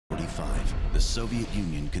2005, the Soviet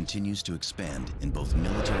Union continues to expand in both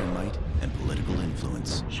military might and political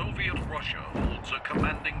influence. Soviet Russia holds a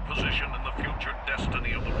commanding position in the future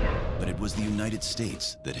destiny of the world. But it was the United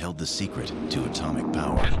States that held the secret to atomic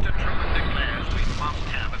power. Mr. Truman declares we must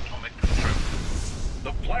have atomic control.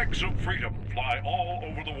 The flags of freedom fly all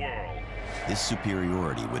over the world. This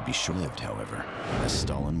superiority would be short-lived, however, as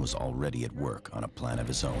Stalin was already at work on a plan of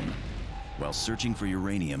his own. While searching for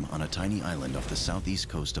uranium on a tiny island off the southeast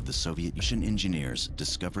coast of the Soviet Union, engineers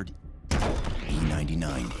discovered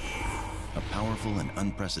E-99, a powerful and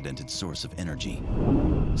unprecedented source of energy.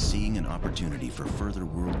 Seeing an opportunity for further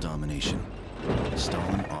world domination,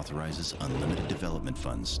 Stalin authorizes unlimited development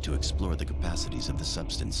funds to explore the capacities of the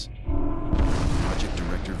substance. Project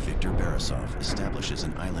Director Viktor Borisov establishes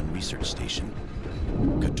an island research station,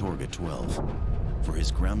 Katorga 12. For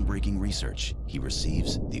his groundbreaking research, he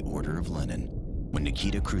receives the Order of Lenin. When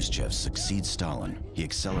Nikita Khrushchev succeeds Stalin, he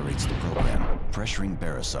accelerates the program, pressuring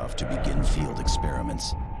Borisov to begin field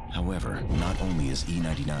experiments. However, not only is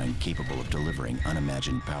E-99 capable of delivering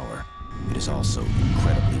unimagined power, it is also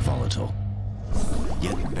incredibly volatile.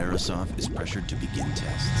 Yet Borisov is pressured to begin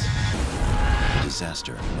tests. The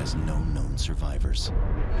disaster has no known survivors.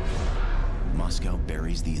 Moscow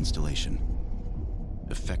buries the installation,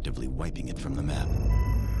 effectively wiping it from the map.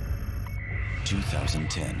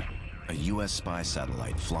 2010, a U.S. spy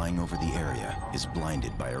satellite flying over the area is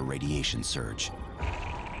blinded by a radiation surge.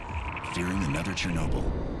 Fearing another Chernobyl,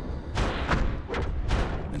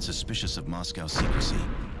 and suspicious of Moscow's secrecy,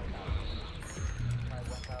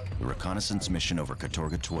 the reconnaissance mission over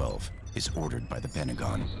Katorga 12 is ordered by the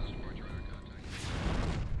Pentagon.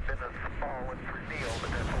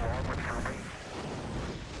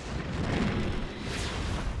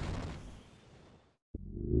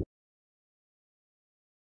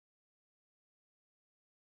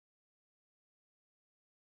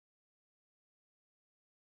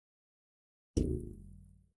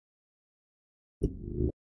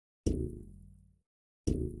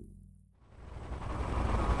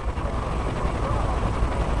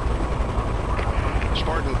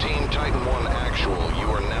 Spartan Team Titan 1 Actual, you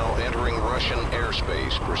are now entering Russian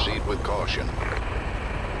airspace. Proceed with caution.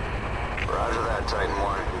 Roger that, Titan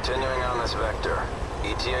 1. Continuing on this vector.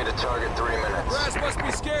 ETA to target 3 minutes. Brass must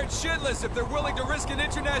be scared shitless if they're willing to risk an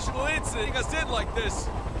international incident us in like this.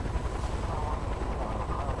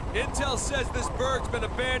 Intel says this berg's been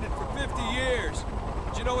abandoned for 50 years.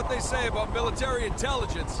 But you know what they say about military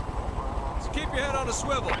intelligence. So keep your head on a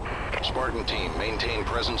swivel. Spartan Team, maintain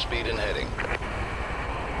present speed and heading.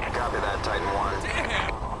 Copy that, Titan 1.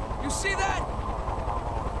 Damn! You see that?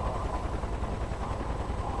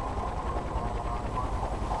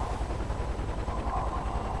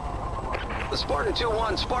 The Spartan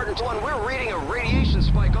 2-1, Spartan 2-1, we're reading a radiation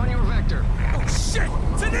spike on your vector. Oh shit!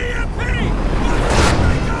 It's an EMP!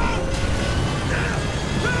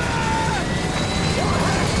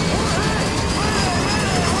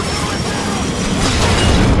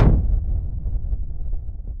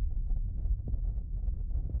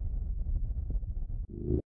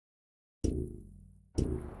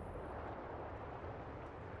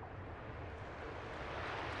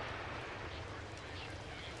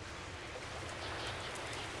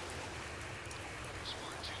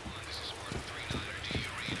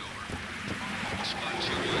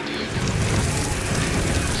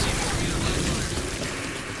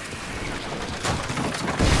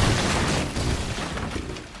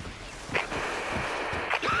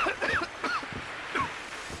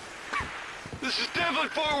 This is Devlin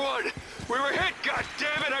 4-1. We were hit,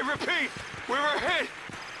 goddammit, I repeat. We were hit.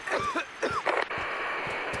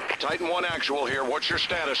 Titan 1 Actual here. What's your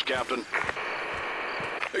status, Captain?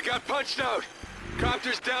 It got punched out.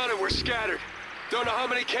 Copter's down and we're scattered. Don't know how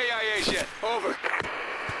many KIAs yet. Over.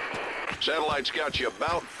 Satellite's got you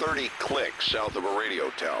about 30 clicks south of a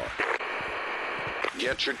radio tower.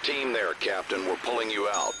 Get your team there, Captain. We're pulling you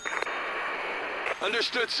out.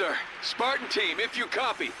 Understood, sir. Spartan team, if you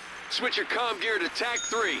copy, switch your comm gear to TAC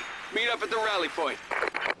 3. Meet up at the rally point.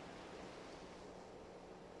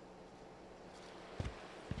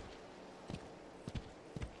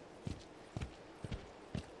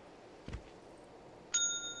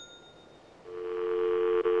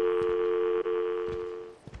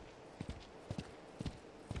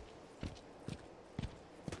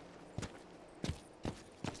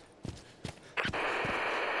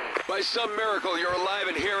 By some miracle, you're alive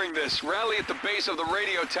and hearing this. Rally at the base of the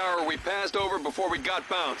radio tower we passed over before we got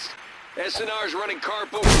bounced. SNR's running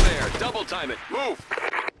carpool from there. Double time it. Move!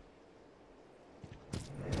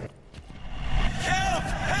 Help!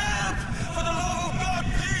 Help! For the love of God,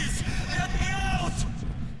 please! Let me out!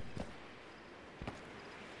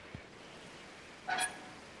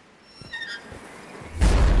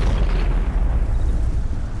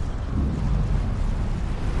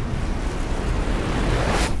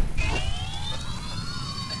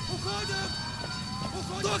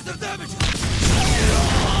 damage!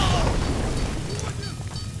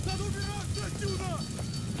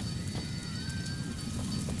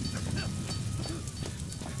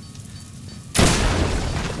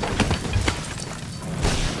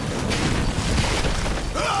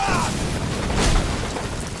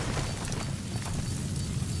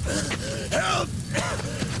 Help!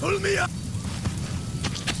 Pull me up!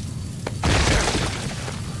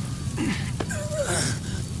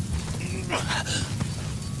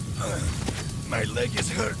 My leg is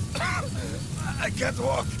hurt. I can't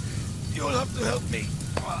walk. You'll have to help me.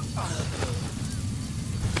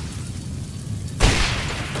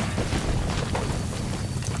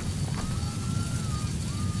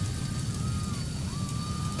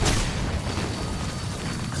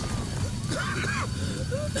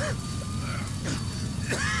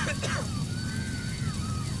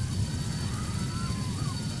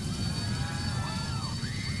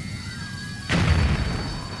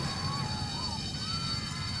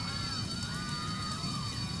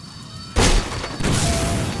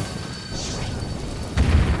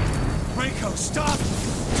 Stop!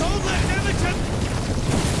 Don't let him attempt...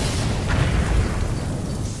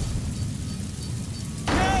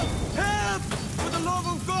 Help! Help! For the love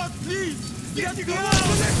of God, please! Get me out!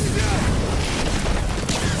 Let me go!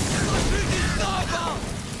 This is normal!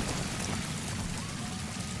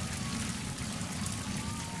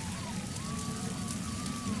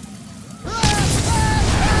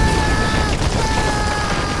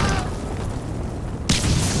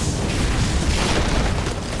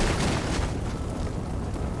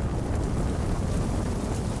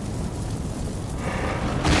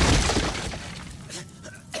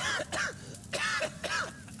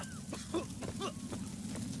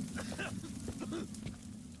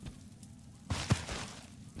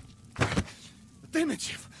 Damn it,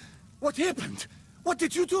 Chief! What happened? What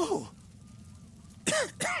did you do?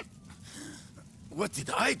 What did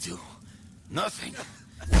I do? Nothing.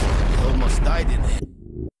 I almost died in there.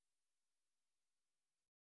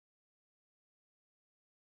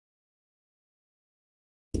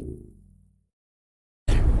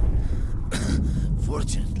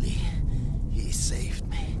 Fortunately, he saved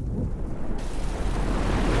me.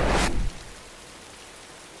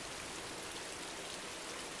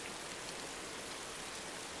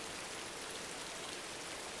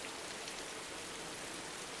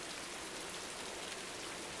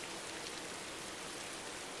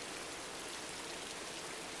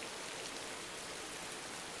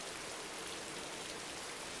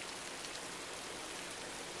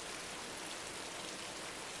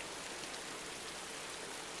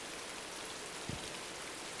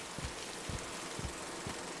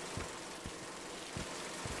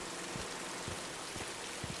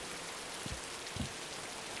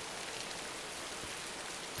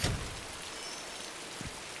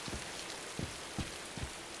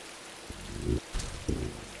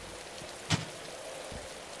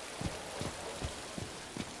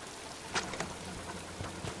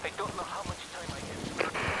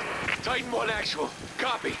 Titan 1 actual.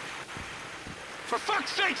 Copy. For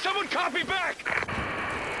fuck's sake, someone copy back!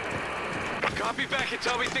 Copy back and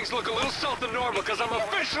tell me things look a little south of normal, because I'm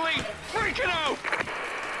officially freaking out!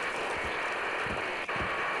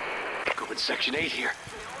 Going Section 8 here.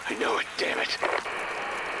 I know it, damn it.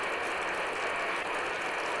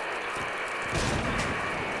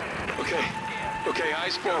 Okay,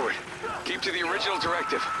 eyes forward. Keep to the original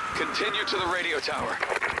directive. Continue to the radio tower.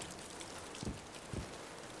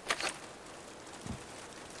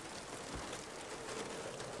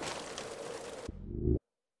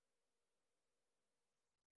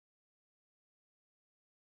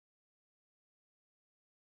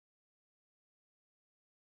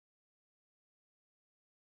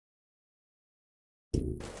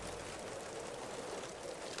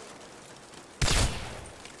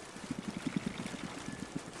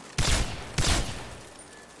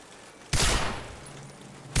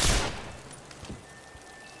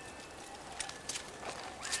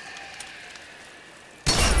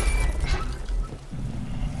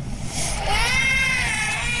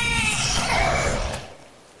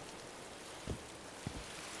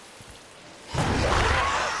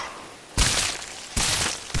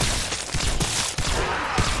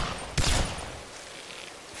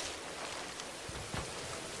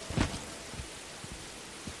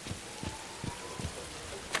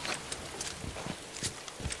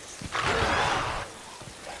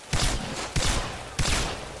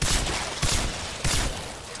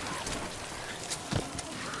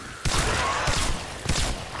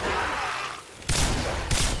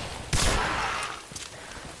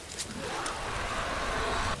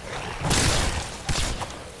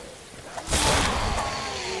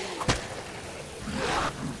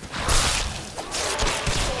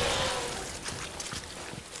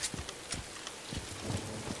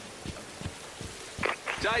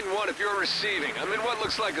 Titan 1 if you're receiving. I'm in what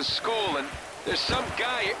looks like a school, and there's some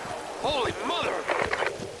guy... Holy mother!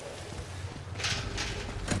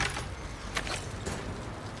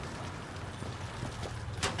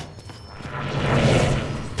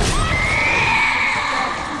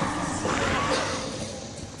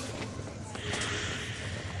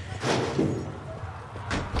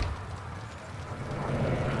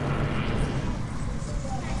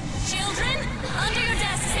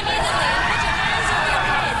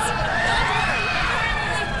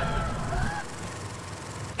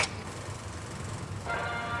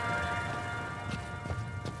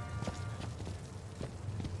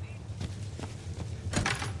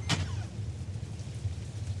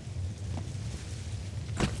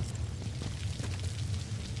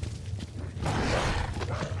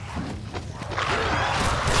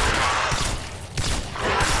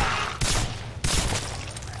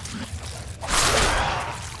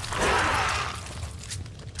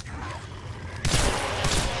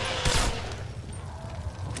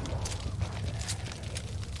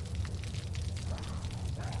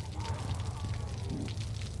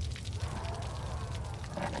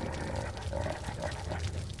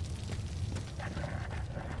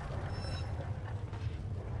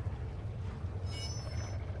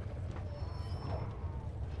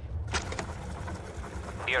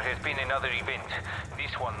 There has been another event.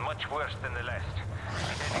 This one much worse than the last. It has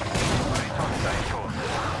exceeded my threshold.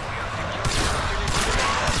 We are securing the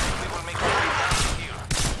facility. We will make our way down here.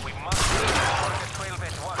 We must leave before the 12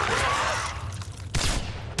 at once.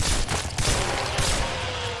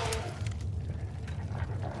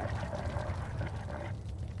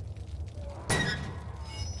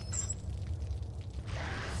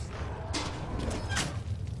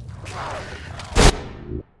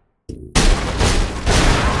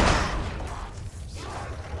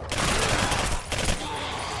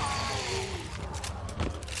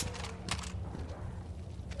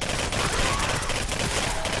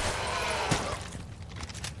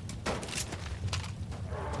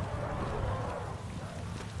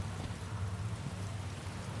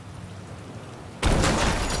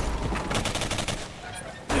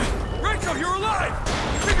 You're alive!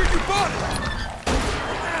 Figured you bought it!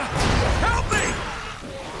 Help me!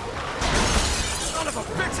 Son of a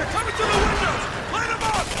bitch, they're coming through the windows! Light them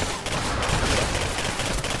up!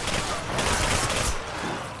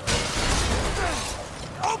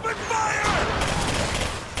 Open fire!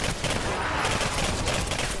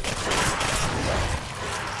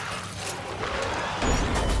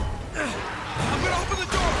 I'm gonna open the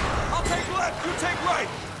door! I'll take left, you take right!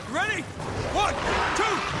 Ready? 1, 2,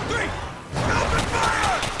 3! Open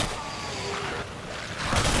fire!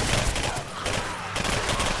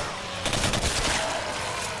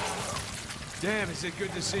 Damn, is it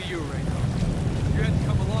good to see you, Reno. If you hadn't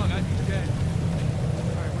come along, I'd be dead.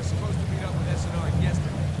 All right, we're supposed to meet up with SNR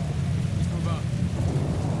yesterday. Let's move up.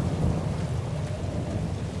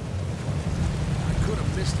 I could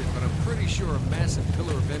have missed it, but I'm pretty sure a massive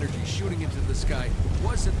pillar of energy shooting into the sky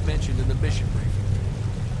wasn't mentioned in the mission briefing.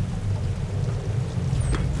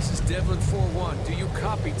 This is Devlin 4-1. Do you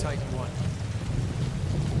copy, Titan 1?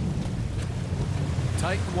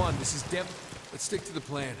 Titan 1, this is Devlin. Let's stick to the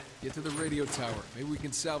plan. Get to the radio tower. Maybe we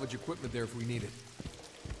can salvage equipment there if we need it.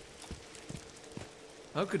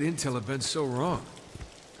 How could Intel have been so wrong?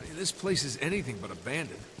 I mean, this place is anything but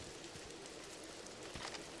abandoned.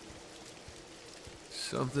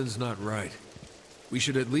 Something's not right. We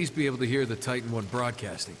should at least be able to hear the Titan 1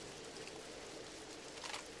 broadcasting.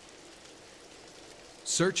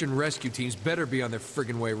 Search and rescue teams better be on their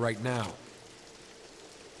friggin' way right now.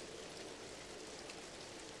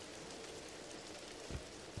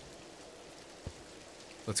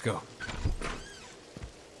 Let's go.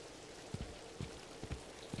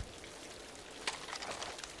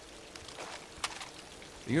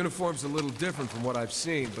 The uniform's a little different from what I've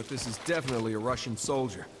seen, but this is definitely a Russian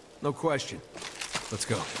soldier. No question. Let's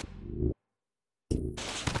go.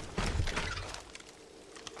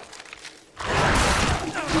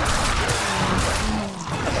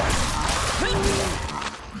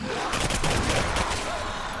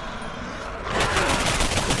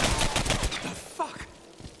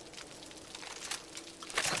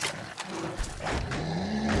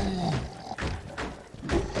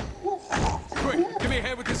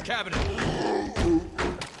 Cabinet.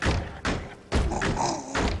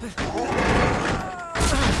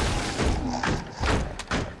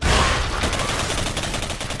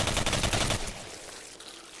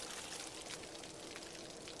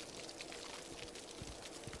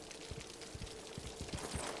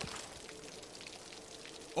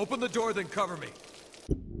 Open the door, then cover me.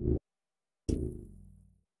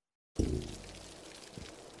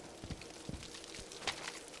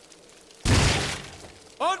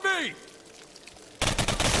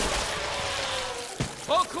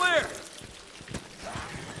 All clear!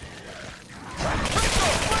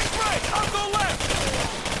 Right! I'll go left!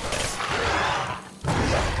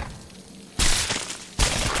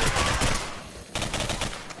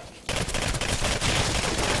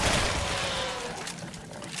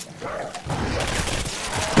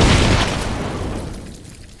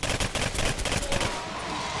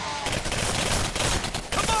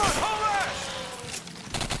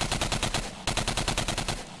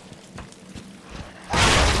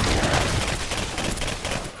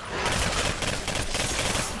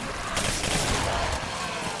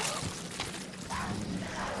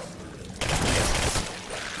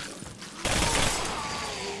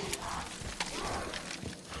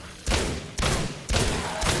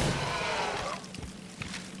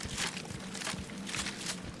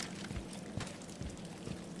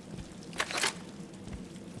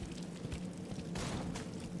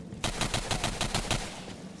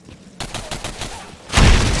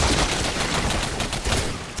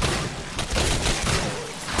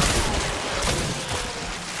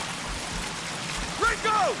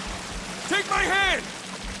 Take my hand!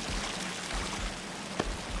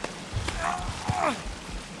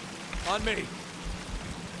 On me.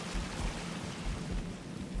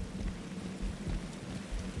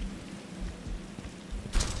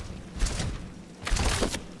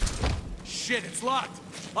 Shit, it's locked.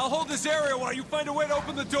 I'll hold this area while you find a way to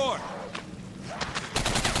open the door.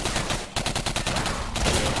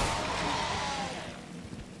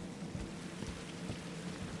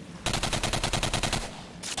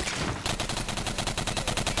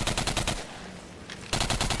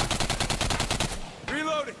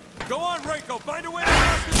 Reloading. Go on, Reiko. Find a way to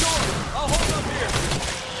unlock the door. I'll hold up here.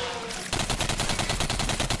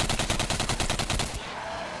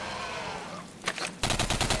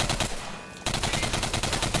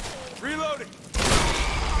 Reloading.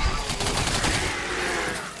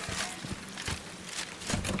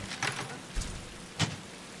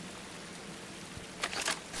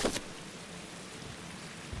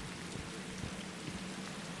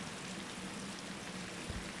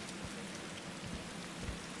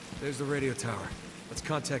 There's the radio tower. Let's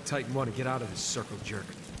contact Titan 1 and get out of this circle jerk.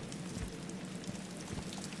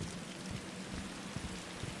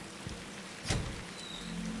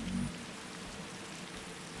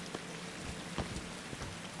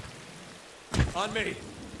 On me.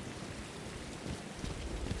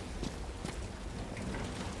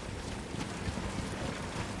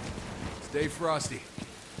 Stay frosty.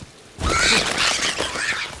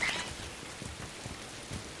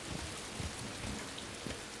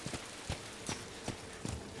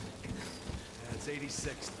 That's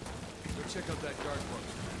 86. Go check out that guard post.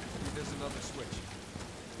 Maybe there's another switch.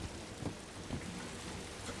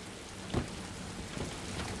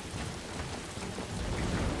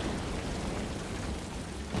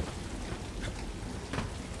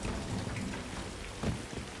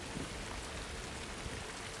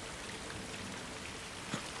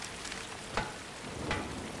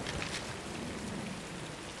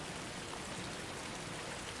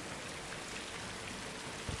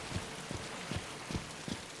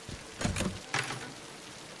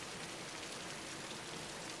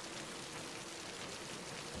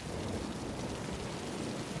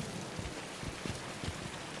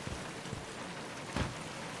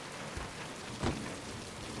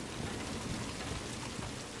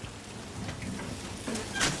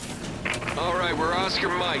 All right, we're Oscar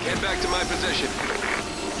Mike. Head back to my position.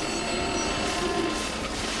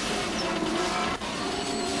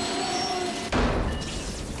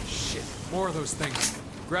 Shit, more of those things.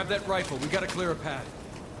 Grab that rifle. We gotta clear a path.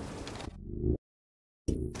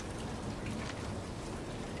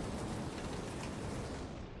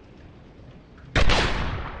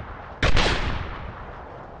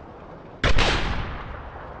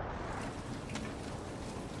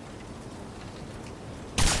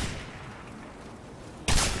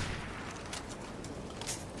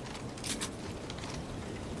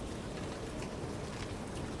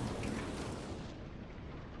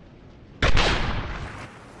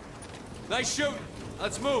 Nice shooting.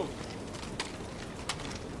 Let's move.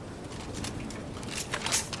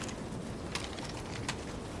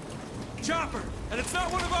 Chopper! And it's not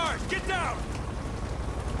one of ours! Get down!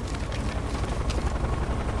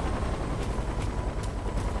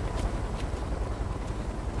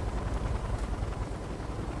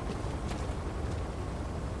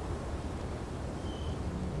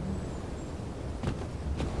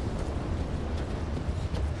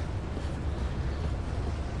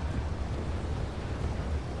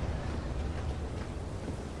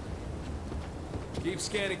 Keep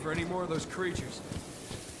scanning for any more of those creatures.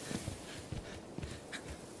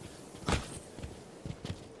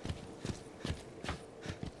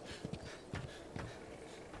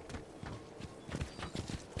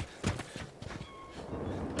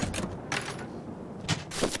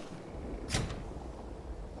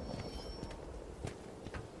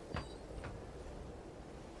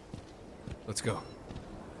 Let's go.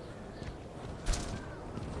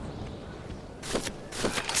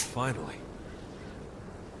 Finally.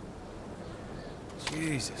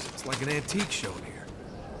 Jesus, it's like an antique show in here.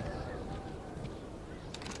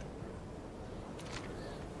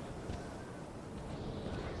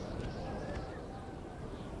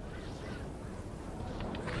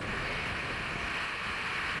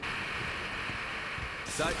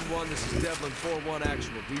 Titan 1, this is Devlin 4-1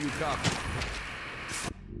 actual. Do you copy?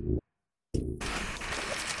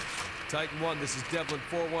 Titan 1, this is Devlin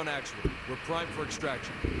 4-1 actual. We're primed for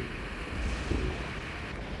extraction.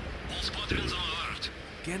 All squadrons on alert.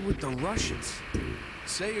 Again with the Russians.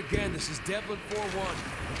 Say again, this is Devlin 4-1.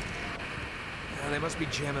 They must be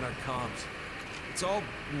jamming our comms. It's all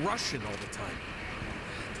Russian all the time.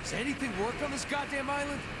 Does anything work on this goddamn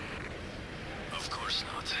island? Of course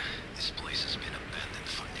not. This place has been abandoned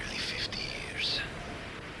for nearly 50 years.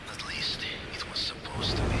 At least, it was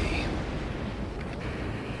supposed to be.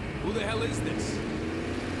 Who the hell is this?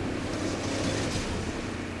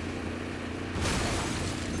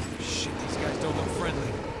 Shit, these guys don't look friendly.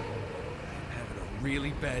 I'm having a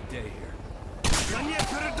really bad day here.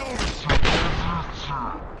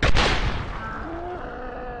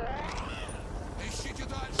 Ищите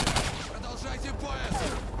дальше! Продолжайте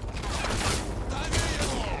поиск! Дави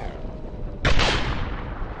его!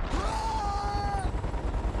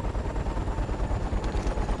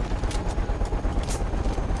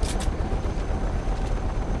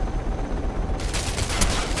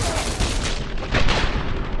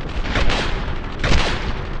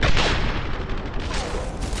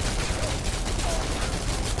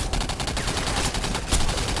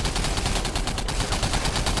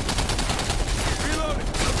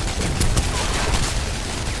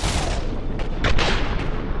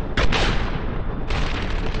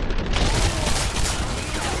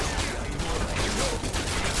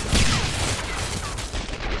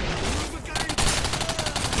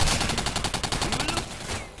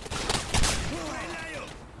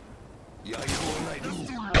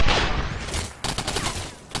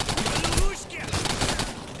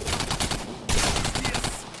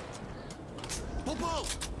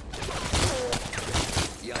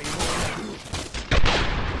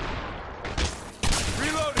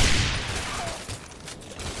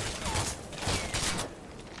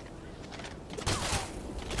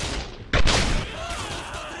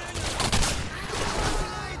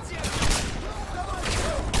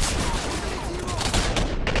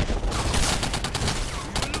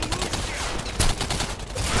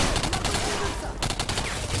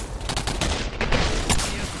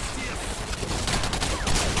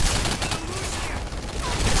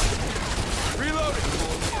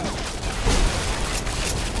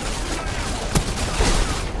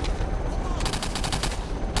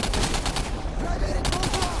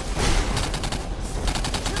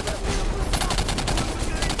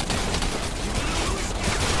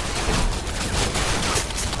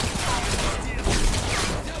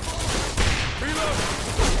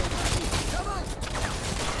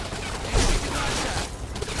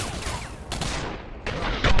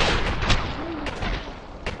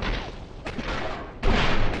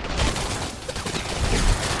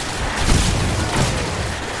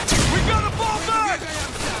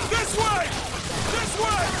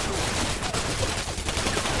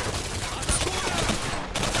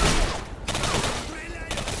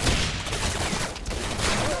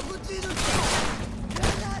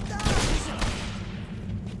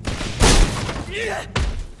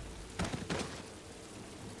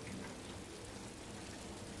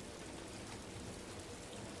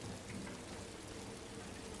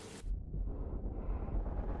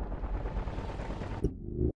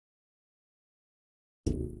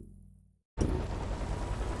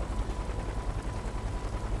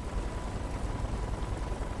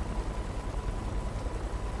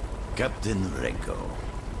 Captain Renko.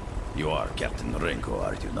 You are Captain Renko,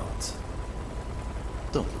 are you not?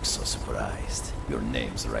 Don't look so surprised. Your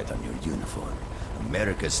name's right on your uniform.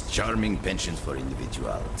 America's charming penchant for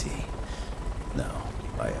individuality. Now,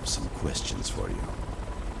 I have some questions for you.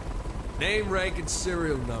 Name, rank, and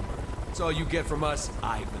serial number. That's all you get from us,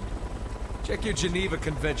 Ivan. Check your Geneva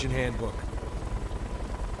Convention handbook.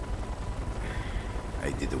 I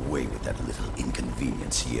did away with that little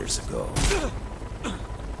inconvenience years ago.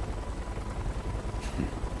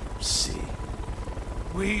 See.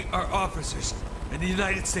 We are officers in the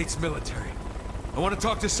United States military. I want to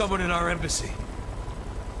talk to someone in our embassy.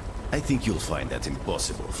 I think you'll find that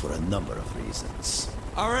impossible for a number of reasons.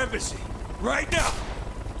 Our embassy! Right now!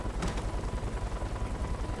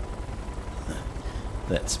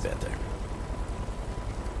 That's better.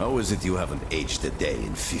 How is it you haven't aged a day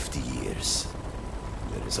in 50 years?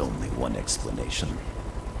 There is only one explanation.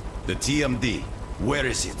 The TMD, where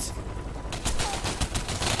is it?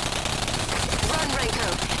 Run, Renko.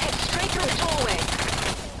 Head straight through the doorway.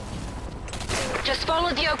 Just follow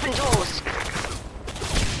the open doors.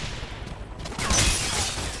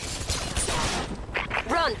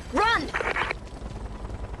 Run! Run!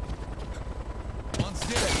 One's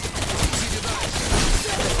dead.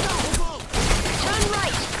 Turn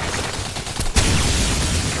right!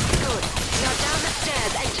 Good. Now down the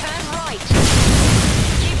stairs and turn right.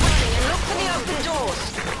 Keep running and look for the open doors.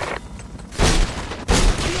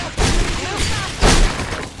 Move faster!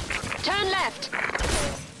 Turn left!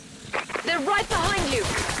 They're right behind you!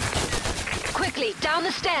 Quickly, down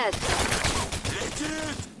the stairs!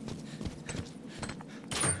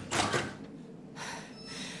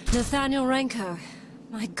 Nathaniel Renko.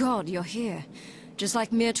 My God, you're here. Just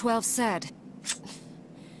like Mir 12 said.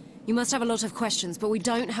 You must have a lot of questions, but we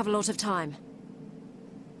don't have a lot of time.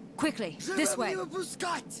 Quickly, this way.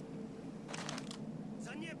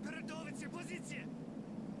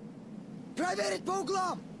 Проверить по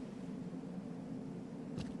углам!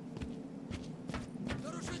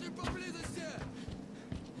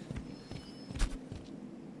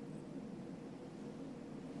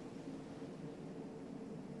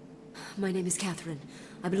 My name is Catherine.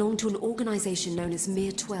 I belong to an organization known as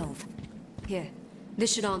Mir 12. Here,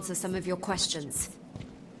 this should answer some of your questions.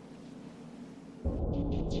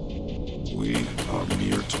 We are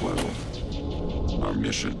Mir 12. Our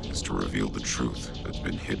mission is to reveal the truth that's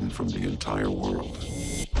been hidden from the entire world.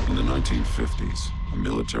 In the 1950s, a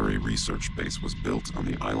military research base was built on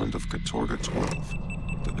the island of Katorga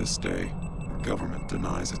 12. To this day, the government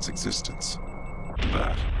denies its existence.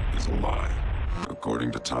 That is a lie.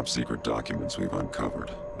 According to top-secret documents we've uncovered,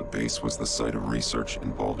 the base was the site of research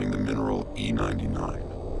involving the mineral E99.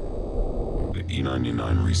 The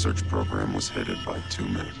E99 research program was headed by two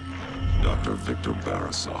men. Dr. Viktor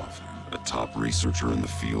Barasov, a top researcher in the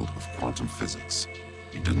field of quantum physics.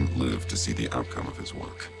 He didn't live to see the outcome of his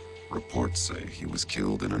work. Reports say he was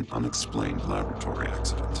killed in an unexplained laboratory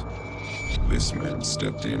accident. This man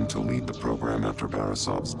stepped in to lead the program after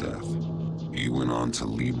Barasov's death. He went on to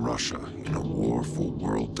lead Russia in a war for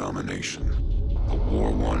world domination. A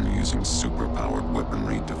war won using superpowered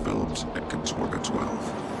weaponry developed at Katorga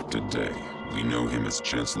 12. Today, we know him as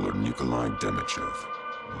Chancellor Nikolai Demichev,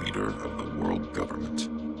 leader of the world government.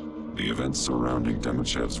 The events surrounding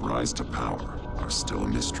Demichev's rise to power are still a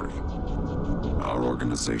mystery. Our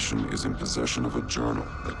organization is in possession of a journal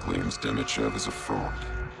that claims Demichev is a fraud.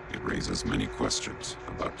 It raises many questions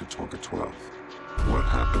about Katorga 12. What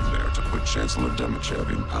happened there to put Chancellor Demichev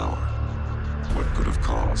in power? What could have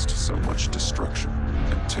caused so much destruction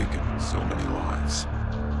and taken so many lives?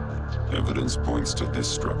 Evidence points to this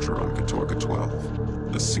structure on Katorga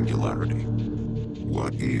 12, the Singularity.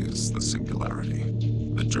 What is the Singularity?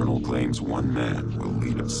 The journal claims one man will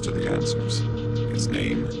lead us to the answers. His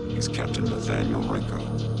name is Captain Nathaniel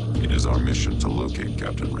Renko. It is our mission to locate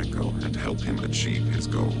Captain Renko and help him achieve his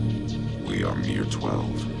goal. We are Mir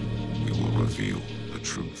 12. We will reveal the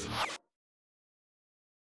truth.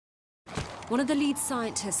 One of the lead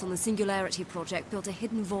scientists on the Singularity project built a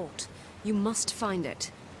hidden vault. You must find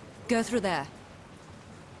it. Go through there.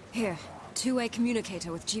 Here, two-way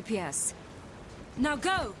communicator with GPS. Now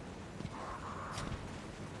go!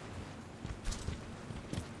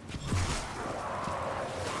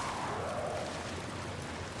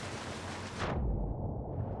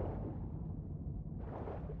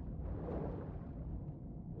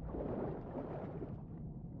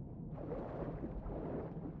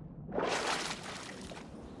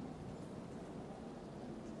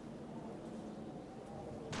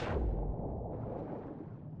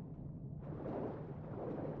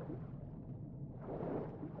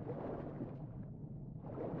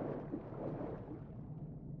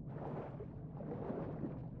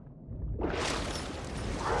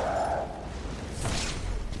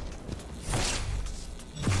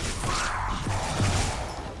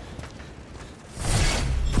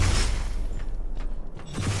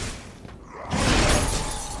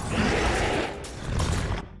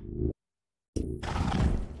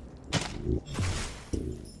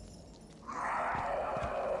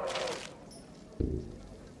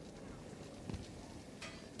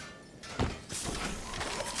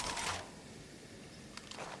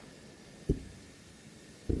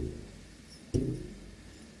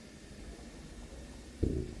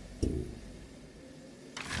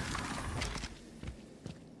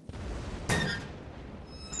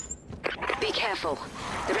 Be careful.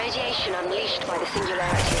 The radiation unleashed by the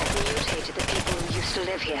Singularity has mutated the people who used to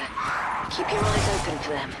live here. Keep your eyes open for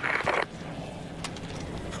them.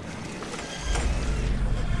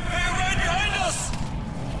 Hey, right behind us!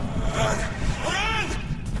 Run! Run!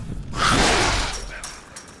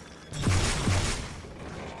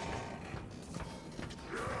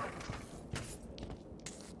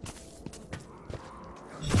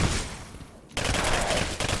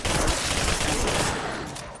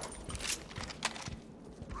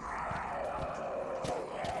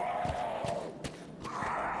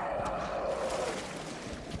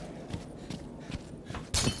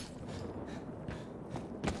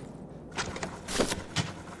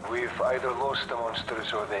 We've either lost the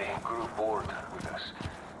monsters or they grew bored with us.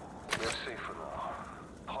 We're safe for now.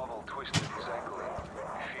 Pavel twisted his ankle in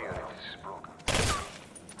fear it is broken.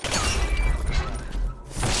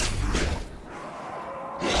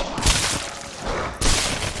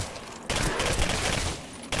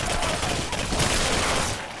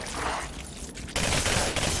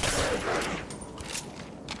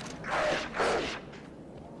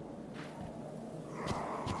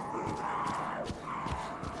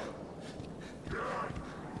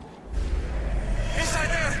 Inside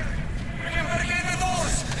there! We can barricade the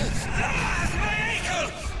doors! Ah, my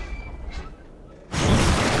ankle!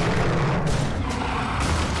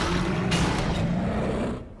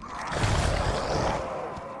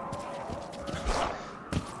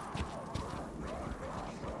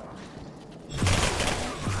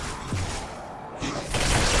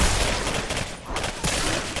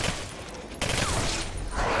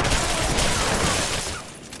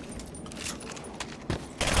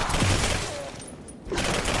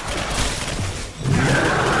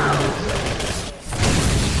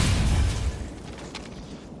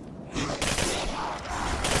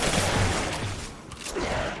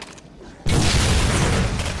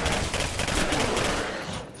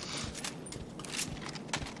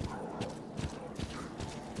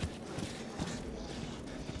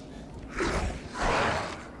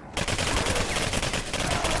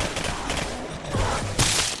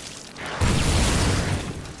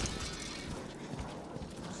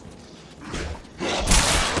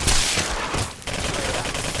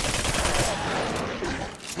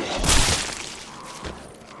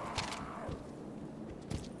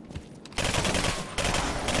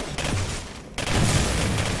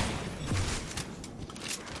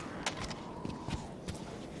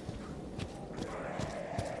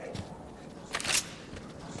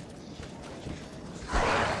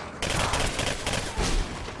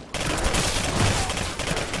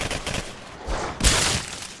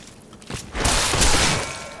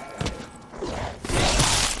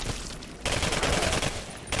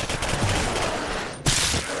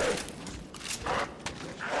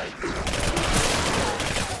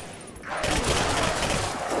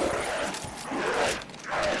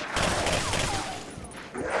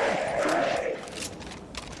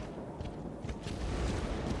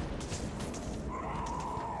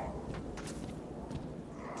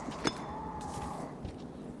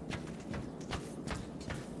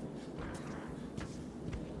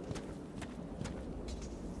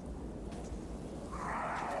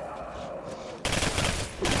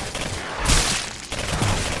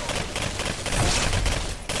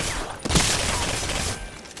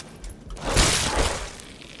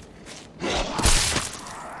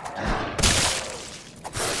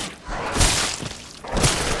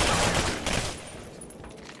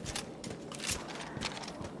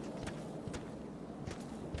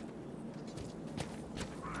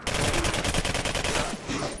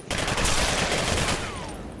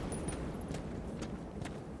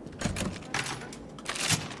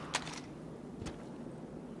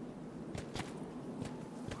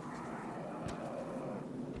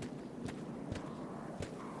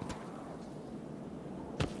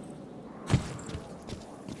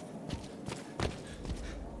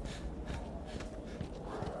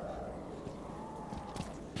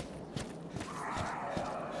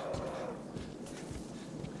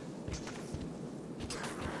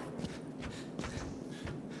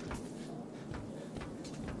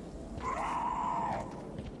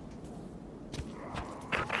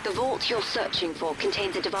 The vault you're searching for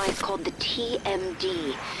contains a device called the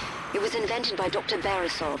TMD. It was invented by Dr.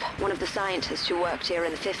 Beresov, one of the scientists who worked here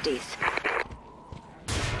in the 50s.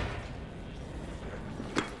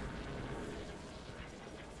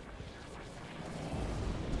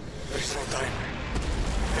 There's no time.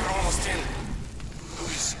 They're almost in.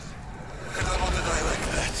 Please. I don't want to die like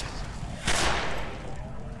that.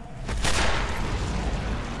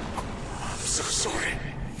 I'm so sorry.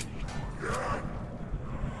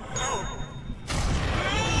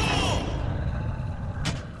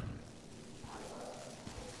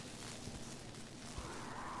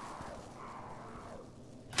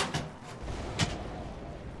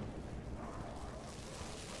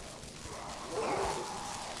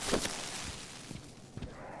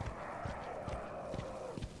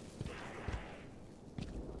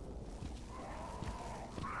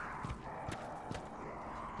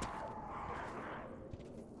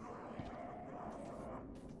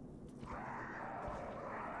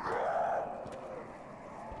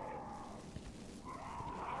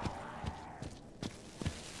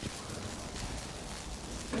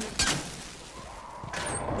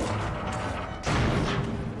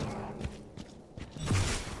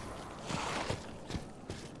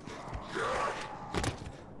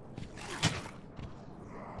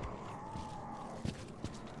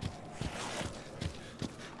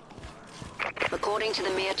 According to the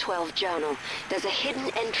Mir 12 journal, there's a hidden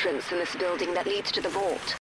entrance in this building that leads to the vault.